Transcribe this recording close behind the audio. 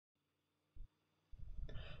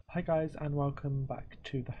Hi guys and welcome back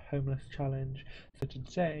to the Homeless Challenge. So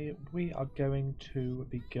today we are going to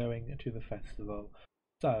be going to the festival.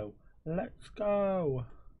 So let's go!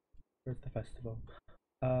 Where's the festival?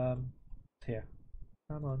 It's here.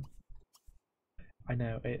 Come on. I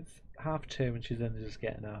know it's 2:30 and she's only just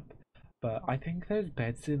getting up. But I think those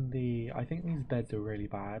beds I think these beds are really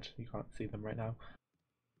bad. You can't see them right now.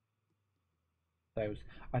 Those.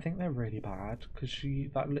 I think they're really bad because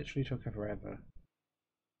that literally took her forever.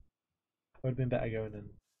 It would have been better going and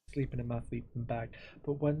sleeping in my sleeping bag.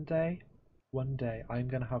 But one day, I'm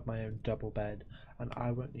gonna have my own double bed, and I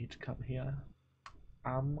won't need to come here.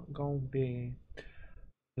 I'm gonna be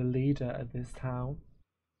the leader of this town.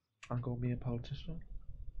 I'm gonna be a politician.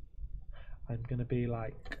 I'm gonna be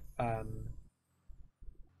like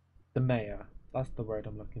the mayor. That's the word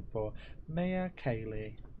I'm looking for. Mayor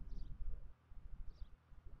Kaylee.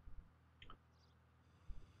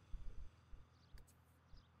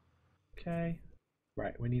 Okay.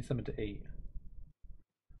 Right, we need something to eat.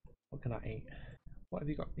 What can I eat? What have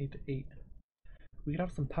you got need to eat? We could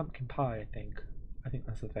have some pumpkin pie, I think. I think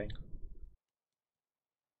that's the thing.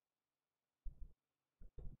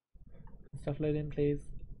 Stuff load in, please.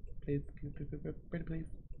 Please, pretty please.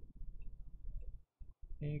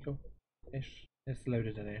 Here you go. Ish. It's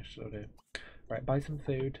loaded in ish, so do. Right, buy some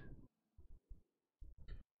food.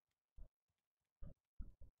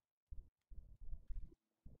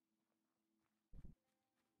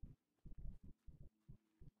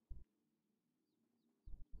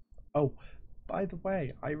 Oh, by the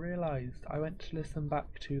way, I realised I went to listen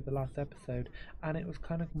back to the last episode and it was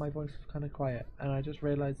my voice was kind of quiet, and I just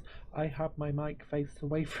realised I had my mic faced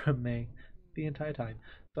away from me the entire time.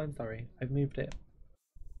 So I'm sorry, I've moved it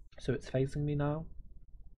so it's facing me now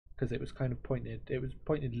because it was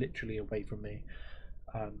pointed literally away from me.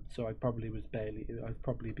 So I was probably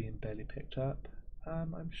being barely picked up.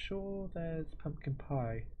 I'm sure there's pumpkin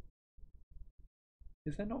pie.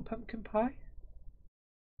 Is there not pumpkin pie?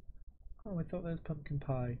 Oh, I thought there was pumpkin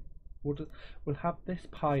pie. We'll have this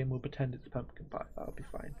pie and we'll pretend it's pumpkin pie. That'll be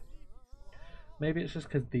fine. Maybe it's just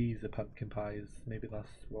because these are pumpkin pies. Maybe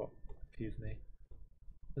that's what confused me.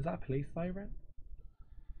 Is that a police siren?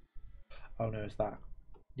 Oh no, it's that.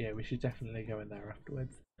 Yeah, we should definitely go in there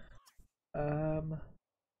afterwards. Um,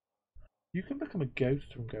 you can become a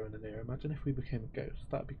ghost from going in there. Imagine if we became a ghost.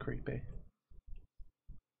 That'd be creepy.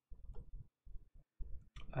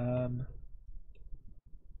 Um,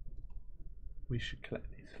 we should collect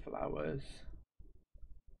these flowers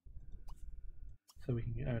so we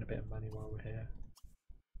can earn a bit of money while we're here.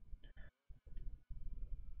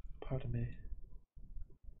 Pardon me.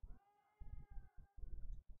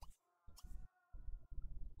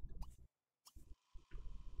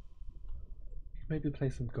 Maybe play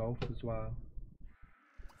some golf as well.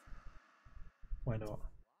 Why not?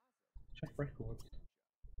 Check records.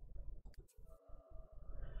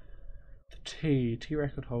 The T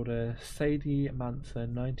record holder, Sadie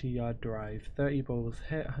Manson, 90-yard drive, 30 balls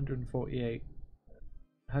hit,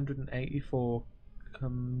 184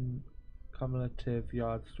 cumulative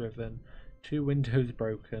yards driven, 2 windows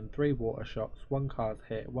broken, 3 water shots, 1 car's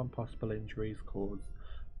hit, 1 possible injuries caused.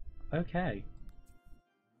 Okay.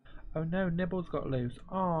 Oh no, Nibbles got loose.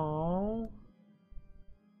 Oh.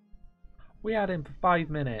 We had him for 5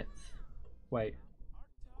 minutes. Wait.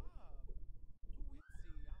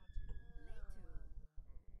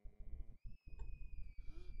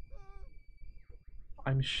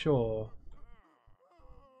 I'm sure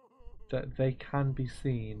that they can be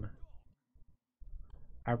seen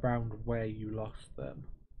around where you lost them.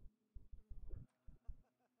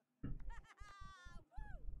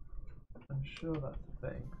 I'm sure that's the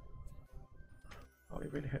thing. Oh, I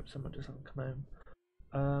really hope someone doesn't come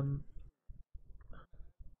home.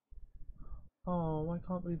 Oh, I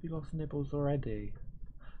can't believe you lost Nibbles already.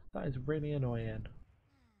 That is really annoying.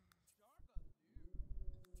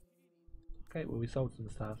 Okay, well we sold some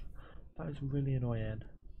stuff. That is really annoying.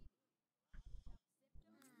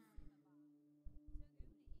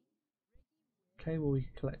 Okay, well we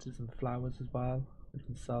collected some flowers as well. We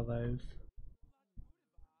can sell those.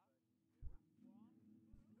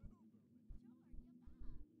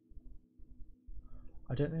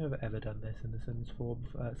 I don't think I've ever done this in the Sims 4,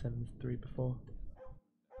 Sims 3 before.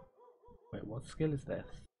 Wait, what skill is this?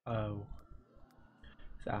 Oh,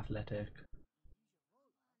 it's athletic.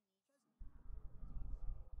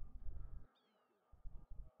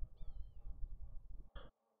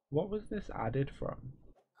 What was this added from?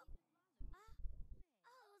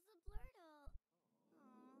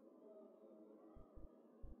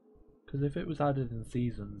 Because if it was added in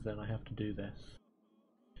seasons, then I have to do this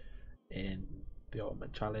in the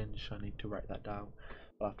Ultimate Challenge. I need to write that down.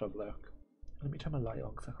 I'll have to have a look. Let me turn my light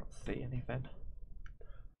on because I can't see anything.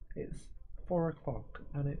 It's 4 o'clock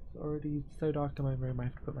and it's already so dark in my room I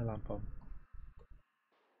have to put my lamp on.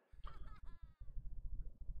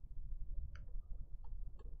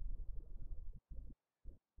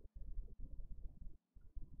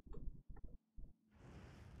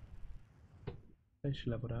 They should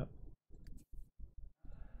leveled up.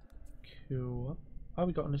 Cool. Oh,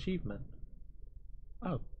 we got an achievement.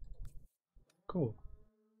 Oh. Cool.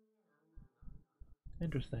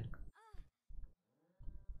 Interesting.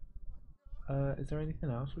 Is there anything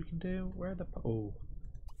else we can do? Where are the... Oh.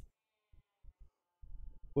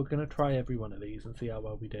 We're gonna try every one of these and see how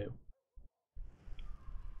well we do.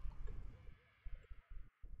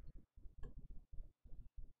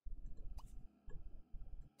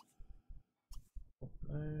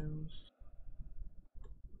 Those.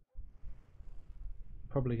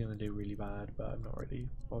 Probably gonna do really bad, but I'm not really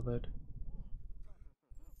bothered.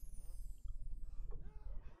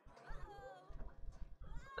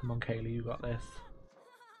 Come on, Kaylee, you got this.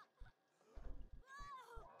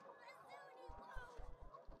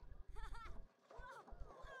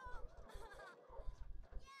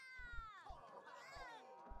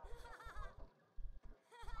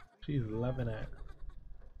 She's loving it.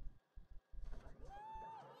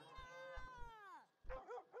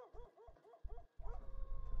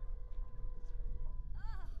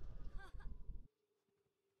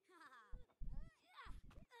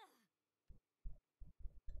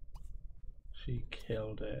 She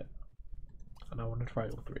killed it. And I want to try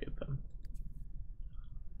all 3 of them.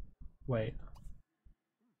 Wait.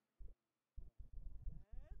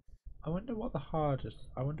 I wonder what the hardest...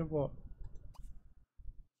 I wonder what...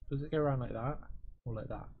 Does it go around like that? Or like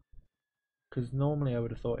that? Because normally I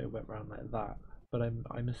would have thought it went around like that. But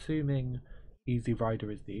I'm assuming Easy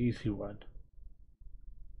Rider is the easy one.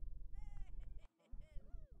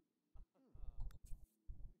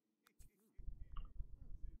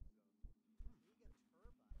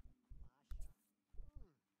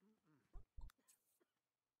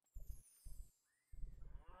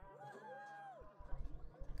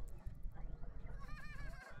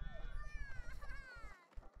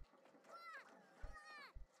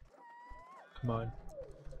 Come on.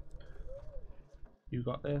 You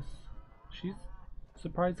got this. She's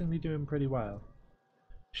surprisingly doing pretty well.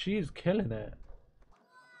 She is killing it.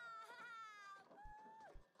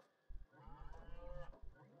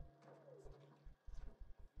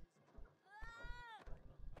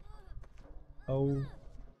 Oh.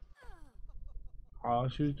 Oh,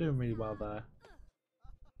 she was doing really well there.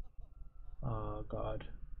 Oh god.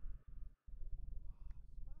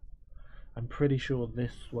 I'm pretty sure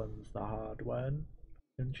this one's the hard one.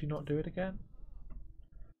 Didn't she not do it again?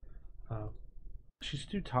 Oh. She's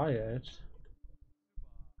too tired.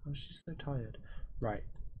 Oh, she's so tired. Right.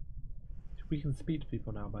 We can speak to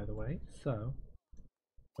people now, by the way, so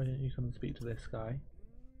why don't you come and speak to this guy?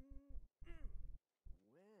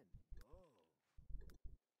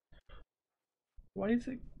 Why is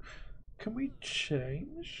it... Can we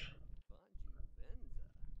change?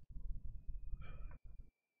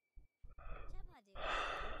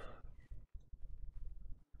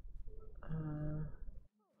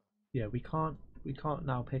 Yeah, we can't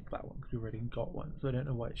now pick that one because we already got one, so I don't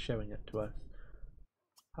know why it's showing it to us.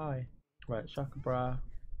 Hi. Right, Shaka Bra.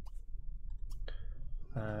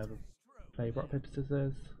 Play rock, paper,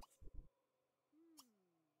 scissors.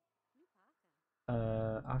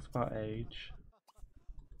 Ask about age.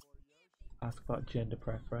 Ask about gender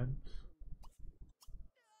preference.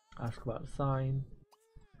 Ask about sign.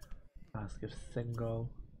 Ask if single.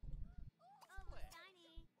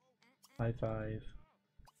 High five.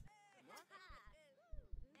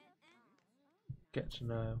 Get to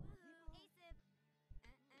know.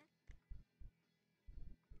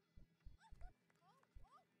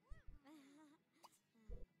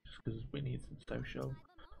 Just because we need some social.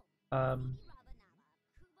 Tell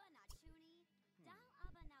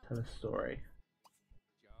a story.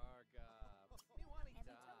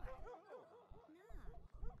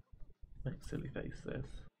 Make silly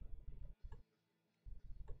faces.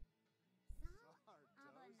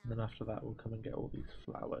 And then after that we'll come and get all these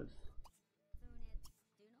flowers.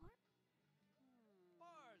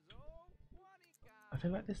 I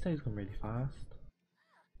feel like this day's gone really fast.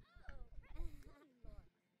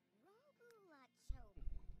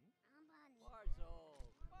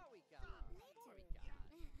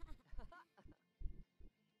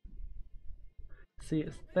 See,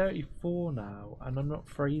 it's 34 now and I'm not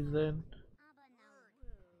freezing.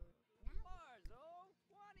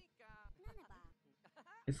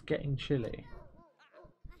 It's getting chilly.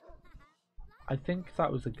 I think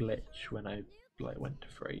that was a glitch when I like went to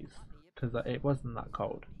freeze because it wasn't that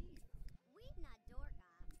cold.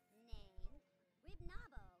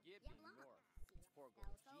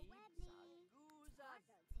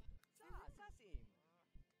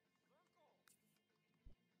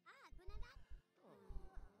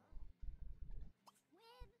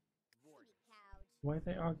 Why are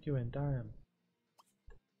they arguing? Damn.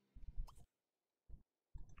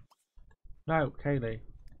 No, Kaylee.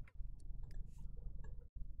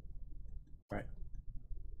 Right.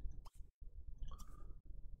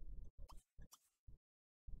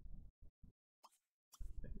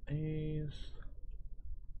 These.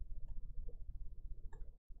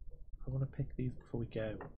 I want to pick these before we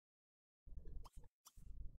go.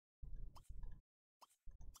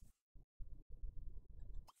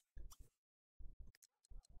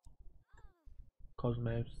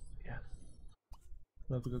 Cosmos. Yes.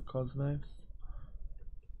 Another good Cosmos.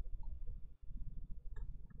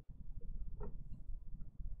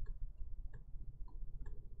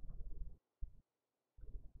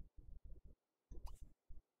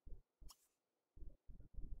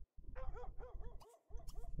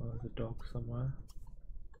 Oh, there's a dog somewhere.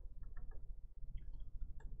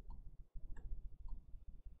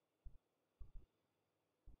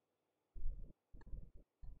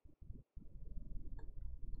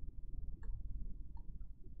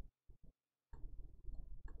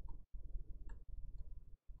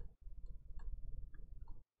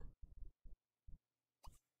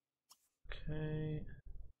 Okay.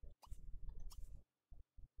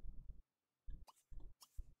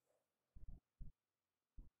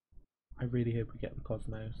 I really hope we get the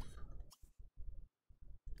Cosmos.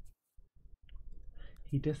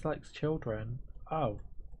 He dislikes children. Oh.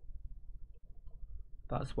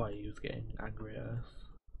 That's why he was getting angry at us.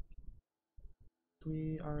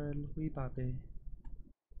 We are a wee baby.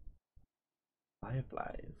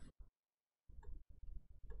 Fireflies.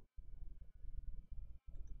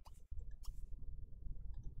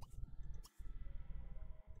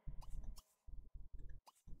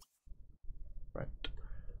 Right.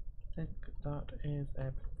 I think that is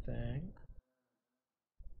everything.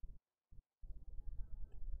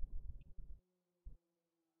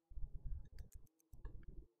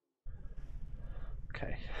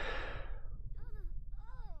 Okay.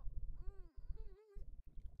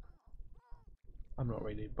 I'm not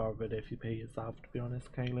really bothered if you pee yourself, to be honest,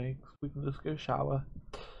 Kaylee. We can just go shower.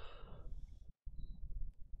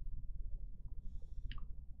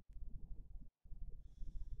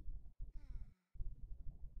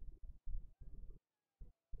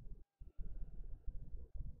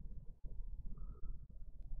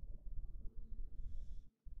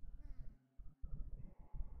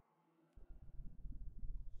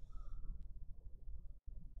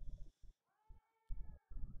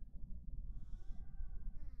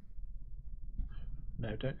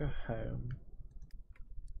 No, don't go home.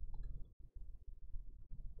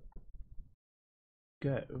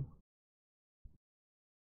 Go.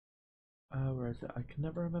 Where is it? I can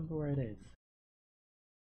never remember where it is.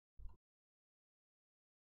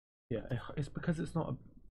 Yeah, it's because it's not a...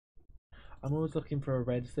 I'm always looking for a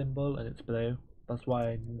red symbol and it's blue. That's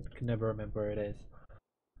why I can never remember where it is.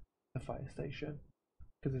 The fire station.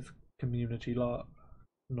 Because it's community lot,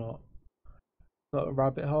 not a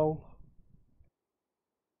rabbit hole.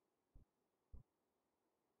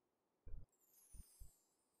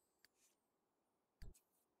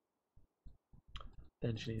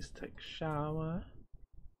 Then she needs to take a shower.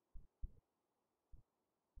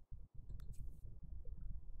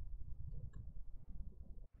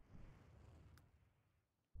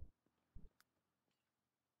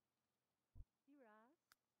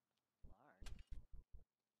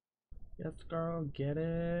 Yes, girl, get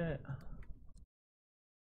it.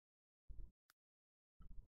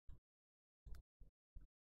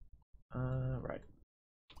 Right.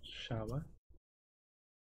 Shower.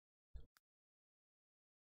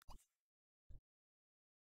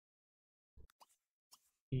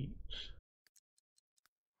 Eat.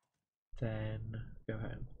 Then go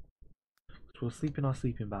home. So we'll sleep in our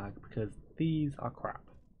sleeping bag because these are crap.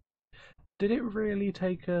 Did it really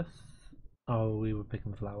take us? Oh, we were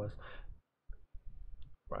picking flowers.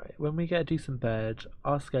 Right. When we get a decent bed,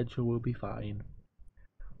 our schedule will be fine.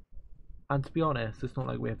 And to be honest, it's not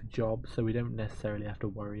like we have a job, so we don't necessarily have to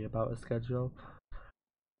worry about a schedule.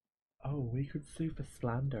 Oh, we could sue for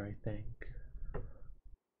slander, I think.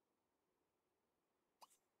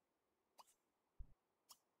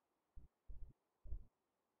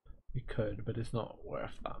 We could, but it's not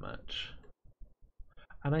worth that much.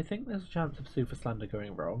 And I think there's a chance of sue for slander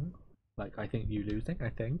going wrong. Like, I think you losing, I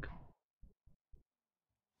think.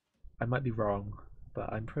 I might be wrong,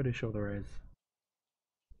 but I'm pretty sure there is.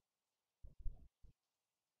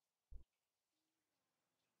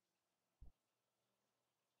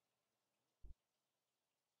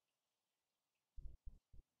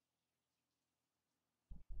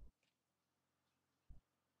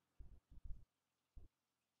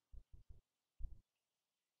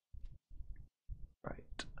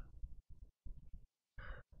 Right.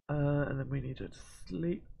 And then we need to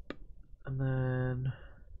sleep, and then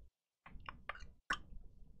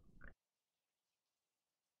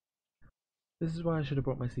this is why I should have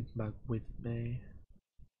brought my sleeping bag with me.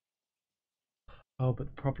 Oh, but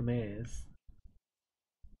the problem is,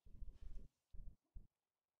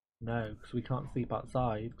 no, because we can't sleep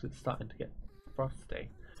outside because it's starting to get frosty.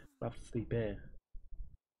 We'll have to sleep here.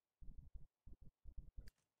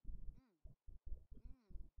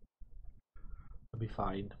 It'll be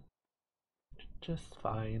fine. Just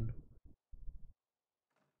fine.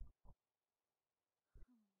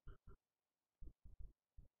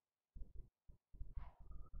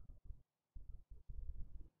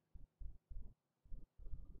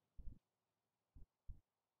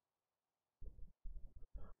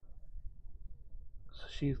 So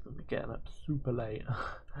she's gonna be getting up super late.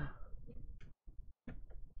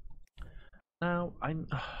 Now I'm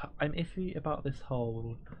iffy about this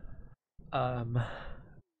whole um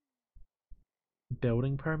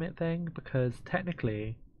building permit thing because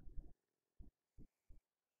technically,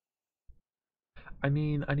 I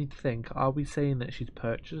mean, I need to think, are we saying that she's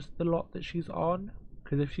purchased the lot that she's on?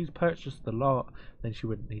 Because if she's purchased the lot, then she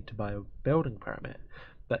wouldn't need to buy a building permit.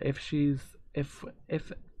 But if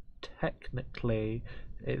technically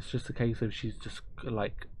it's just a case of she's just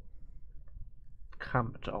like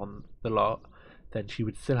camped on the lot, then she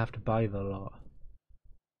would still have to buy the lot.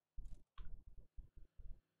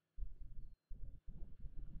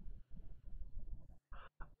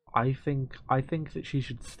 I think that she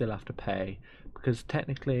should still have to pay because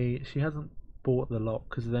technically she hasn't bought the lot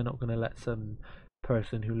because they're not going to let some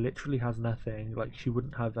person who literally has nothing, like she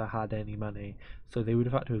wouldn't have had any money, so they would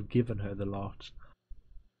have had to have given her the lot.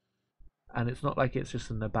 And it's not like it's just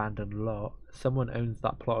an abandoned lot. Someone owns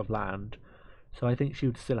that plot of land, so I think she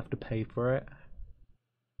would still have to pay for it.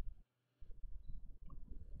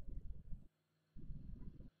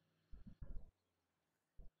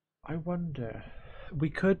 I wonder. We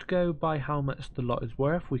could go by how much the lot is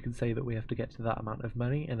worth. We could say that we have to get to that amount of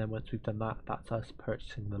money, and then once we've done that, that's us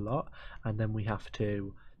purchasing the lot, and then we have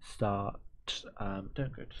to start.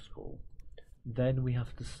 Don't go to school. Then we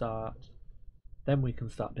have to start. Then we can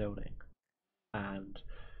start building and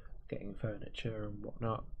getting furniture and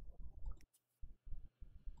whatnot.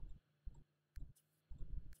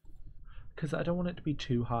 Because I don't want it to be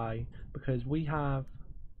too high. Because we've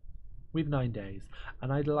 9 days,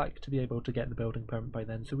 and I'd like to be able to get the building permit by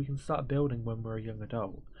then, so we can start building when we're a young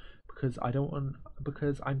adult. Because I don't want,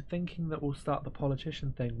 because I'm thinking that we'll start the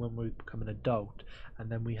politician thing when we become an adult,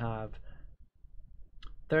 and then we have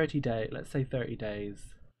 30 days. Let's say 30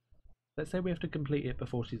 days. Let's say we have to complete it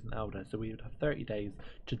before she's an elder, so we would have 30 days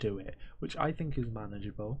to do it, which I think is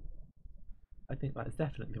manageable. I think that is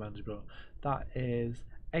definitely manageable. That is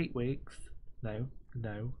 8 weeks. No,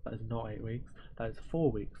 no, that is not 8 weeks. That is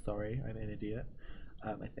 4 weeks. Sorry, I'm an idiot.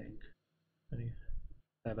 I think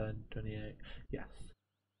 27, 28. Yes,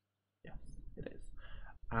 yes, it is.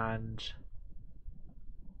 And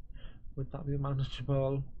would that be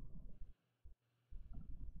manageable?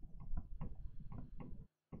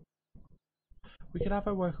 We could have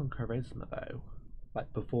her work on charisma though,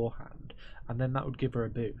 like beforehand, and then that would give her a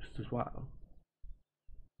boost as well.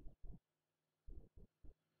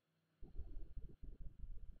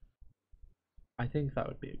 I think that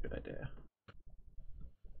would be a good idea.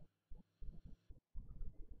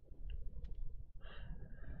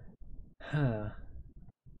 Huh.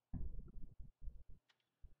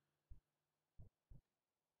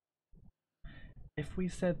 If we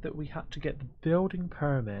said that we had to get the building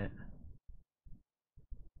permit,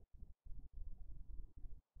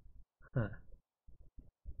 huh.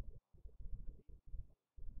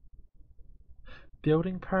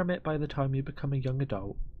 Building permit by the time you become a young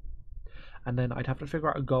adult, and then I'd have to figure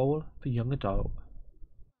out a goal for young adult.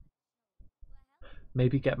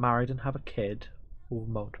 Maybe get married and have a kid, or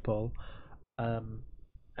multiple. Um,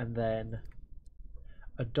 and then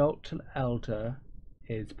adult to elder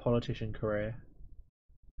is politician career,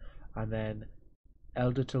 and then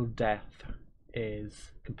elder till death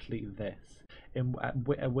is complete this.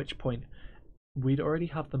 At which point we'd already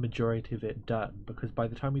have the majority of it done because by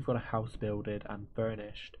the time we've got a house builded and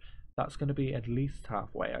furnished, that's going to be at least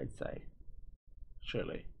halfway, I'd say.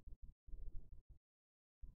 Surely.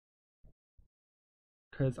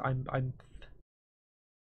 because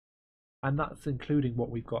and that's including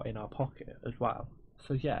what we've got in our pocket as well.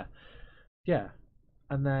 So yeah, yeah,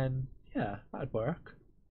 and then yeah, that'd work.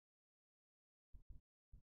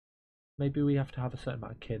 Maybe we have to have a certain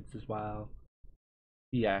amount of kids as well.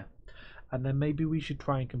 Yeah, and then maybe we should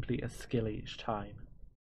try and complete a skill each time.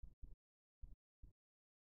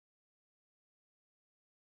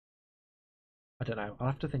 I don't know. I'll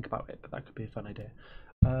have to think about it, but that could be a fun idea.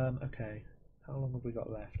 Okay. How long have we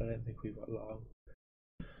got left? I don't think we've got long.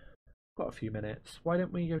 Got a few minutes. Why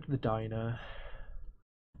don't we go to the diner?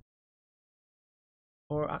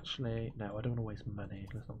 Or actually, no, I don't want to waste money.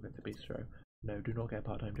 Let's not go to the bistro. No, do not get a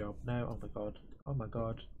part-time job. No, oh my god. Oh my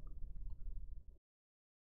god.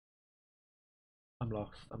 I'm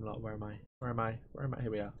lost. I'm lost. Where am I? Where am I? Where am I?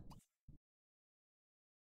 Here we are.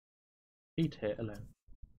 Eat here alone.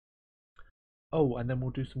 Oh, and then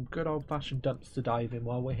we'll do some good old-fashioned dumpster diving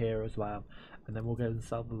while we're here as well. And then we'll go and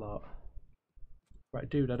sell the lot. Right,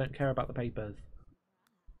 dude, I don't care about the papers.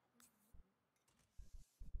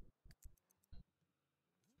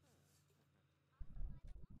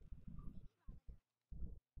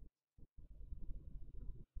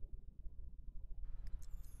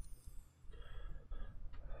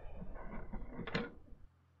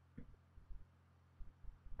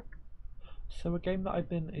 So a game that I've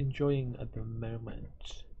been enjoying at the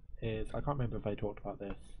moment is, I can't remember if I talked about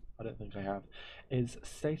this, I don't think I have, is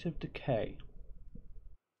State of Decay.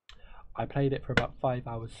 I played it for about 5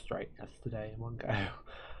 hours straight yesterday in one go.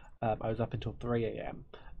 I was up until 3 a.m.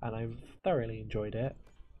 and I've thoroughly enjoyed it.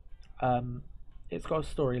 Um, it's got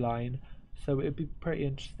a storyline, so it would be pretty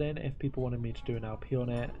interesting if people wanted me to do an LP on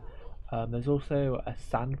it. There's also a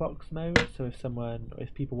sandbox mode, so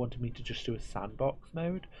if people wanted me to just do a sandbox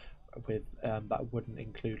mode, with that wouldn't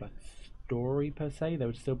include like story per se. There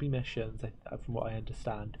would still be missions, from what I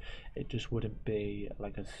understand. It just wouldn't be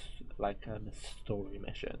like a story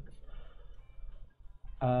mission.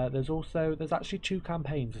 There's actually two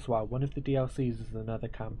campaigns as well. One of the DLCs is another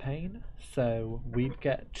campaign, so we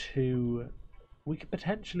could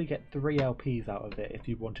potentially get 3 LPs out of it if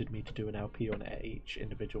you wanted me to do an LP on it each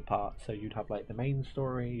individual part. So you'd have like the main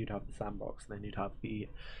story, you'd have the sandbox, and then you'd have the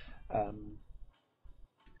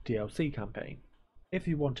DLC campaign if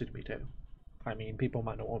you wanted me to. I mean, people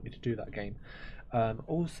might not want me to do that game.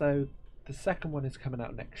 Also, the second one is coming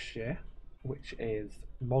out next year, which is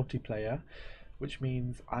multiplayer, which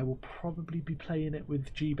means I will probably be playing it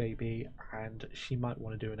with G Baby, and she might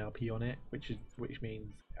want to do an LP on it, which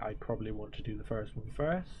means I probably want to do the first one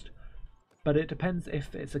first. But it depends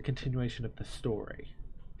if it's a continuation of the story.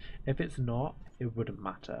 If it's not, it wouldn't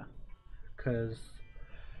matter, because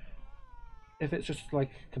if it's just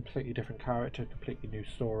like a completely different character, completely new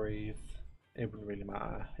stories, it wouldn't really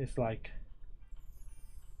matter. It's like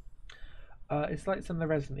some of the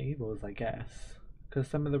Resident Evils, I guess, because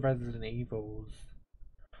some of the Resident Evils,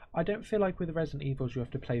 I don't feel like with the Resident Evils you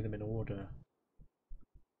have to play them in order.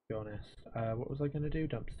 To be honest, what was I going to do?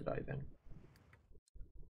 Dumpster diving.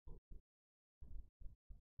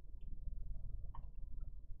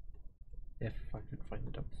 If I could find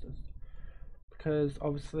the dumpsters, because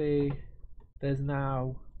obviously there's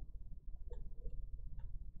now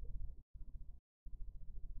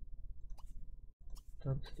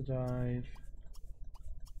dumpster dive.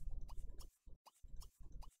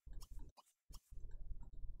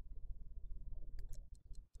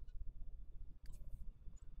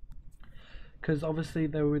 Because obviously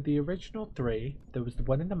there were the original three. There was the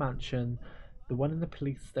one in the mansion, the one in the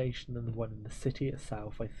police station, and the one in the city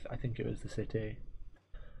itself. I think it was the city.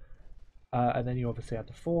 And then you obviously had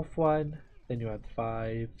the fourth one. Then you had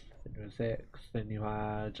five. Then you had six. Then you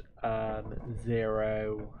had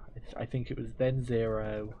zero. I think it was then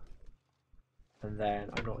zero, and then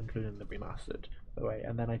I'm not including the remastered. By the way,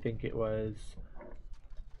 and then I think it was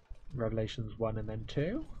Revelations 1 and then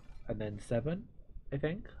 2 and then 7. I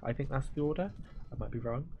think that's the order. I might be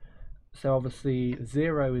wrong. So obviously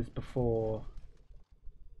 0 is before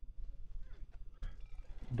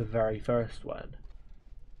the very first one.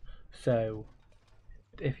 So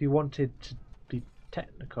if you wanted to be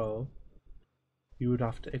technical, you would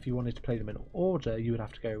have to, if you wanted to play them in order, you would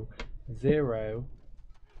have to go 0,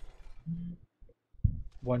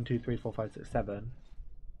 1, 2, 3, 4, 5, 6, 7.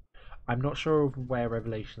 I'm not sure where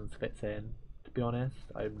Revelations fits in, to be honest.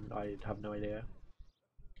 I have no idea.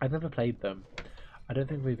 I've never played them. I don't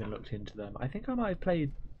think we've even looked into them. I think I might have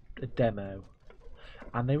played a demo,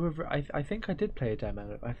 and they were. I think I did play a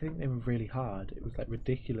demo. I think they were really hard. It was like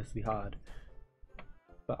ridiculously hard.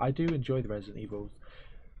 But I do enjoy the Resident Evils.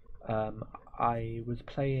 I was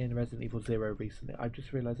playing Resident Evil 0 recently. I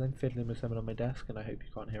just realised I'm fiddling with something on my desk, and I hope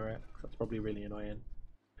you can't hear it, because that's probably really annoying.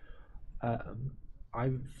 Um,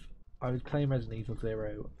 I've I was playing Resident Evil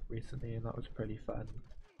Zero recently, and that was pretty fun.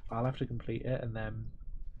 I'll have to complete it, and then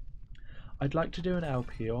I'd like to do an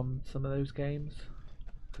LP on some of those games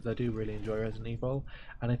because I do really enjoy Resident Evil,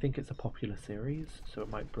 and I think it's a popular series, so it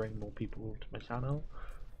might bring more people to my channel,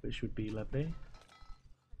 which would be lovely.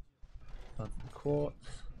 Found some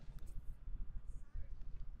quartz.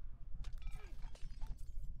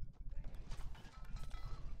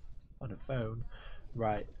 On a phone.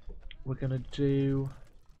 Right, we're gonna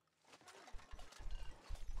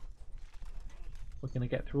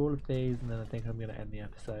get through all of these, and then I think I'm gonna end the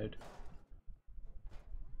episode.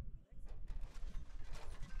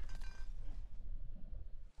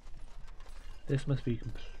 This must be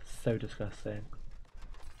so disgusting.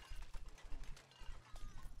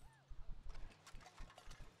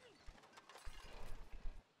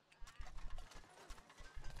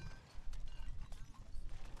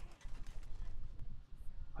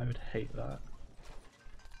 I would hate that.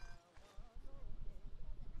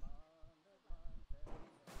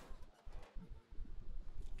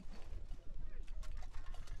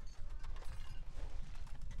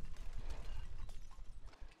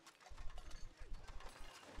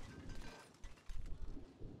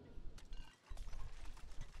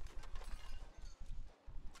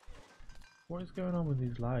 What is going on with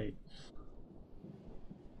these lights?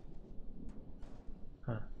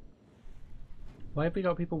 Huh. Why have we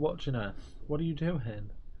got people watching us? What are you doing?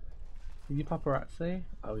 Are you paparazzi?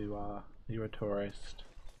 Oh, you are. You're a tourist.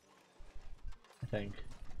 I think.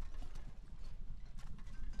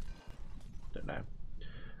 Don't know.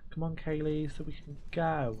 Come on, Kaylee, so we can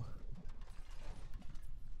go.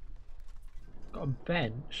 Got a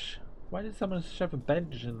bench? Why did someone shove a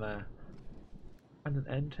bench in there? And an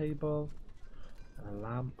end table. And a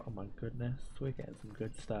lamp. Oh my goodness. We're getting some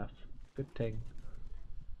good stuff. Good thing.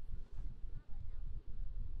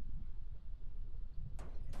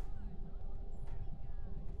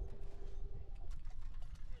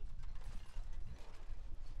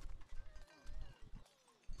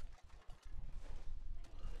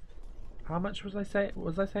 How much was I saying?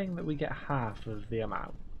 Was I saying that we get half of the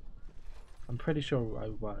amount? I'm pretty sure I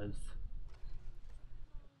was.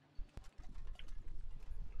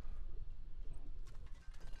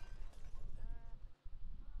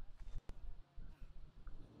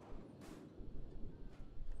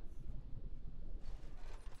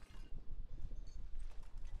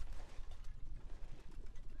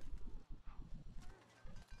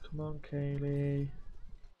 Come on, Kaylee.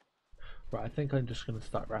 Right, I think I'm just going to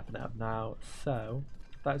start wrapping it up now. So,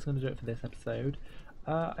 that's going to do it for this episode.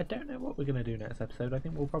 I don't know what we're going to do next episode. I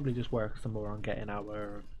think we'll probably just work some more on getting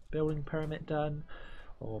our building permit done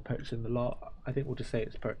or purchasing the lot. I think we'll just say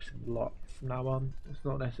it's purchasing the lot from now on.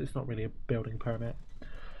 It's not really a building permit.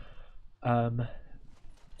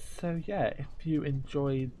 So yeah, if you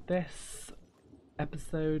enjoyed this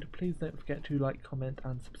episode, please don't forget to like, comment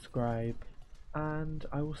and subscribe, and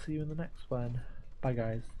I will see you in the next one. Bye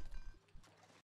guys.